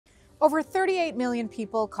Over 38 million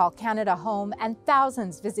people call Canada home, and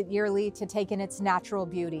thousands visit yearly to take in its natural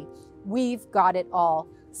beauty. We've got it all.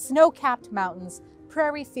 Snow-capped mountains,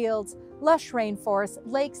 prairie fields, lush rainforests,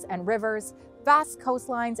 lakes and rivers, vast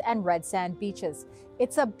coastlines, and red sand beaches.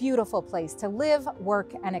 It's a beautiful place to live,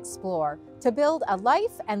 work, and explore, to build a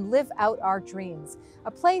life and live out our dreams.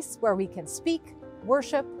 A place where we can speak,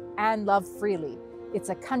 worship, and love freely. It's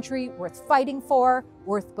a country worth fighting for,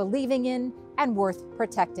 worth believing in, and worth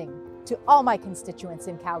protecting. To all my constituents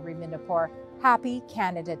in Calgary-Mindapore, happy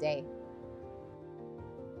Canada Day.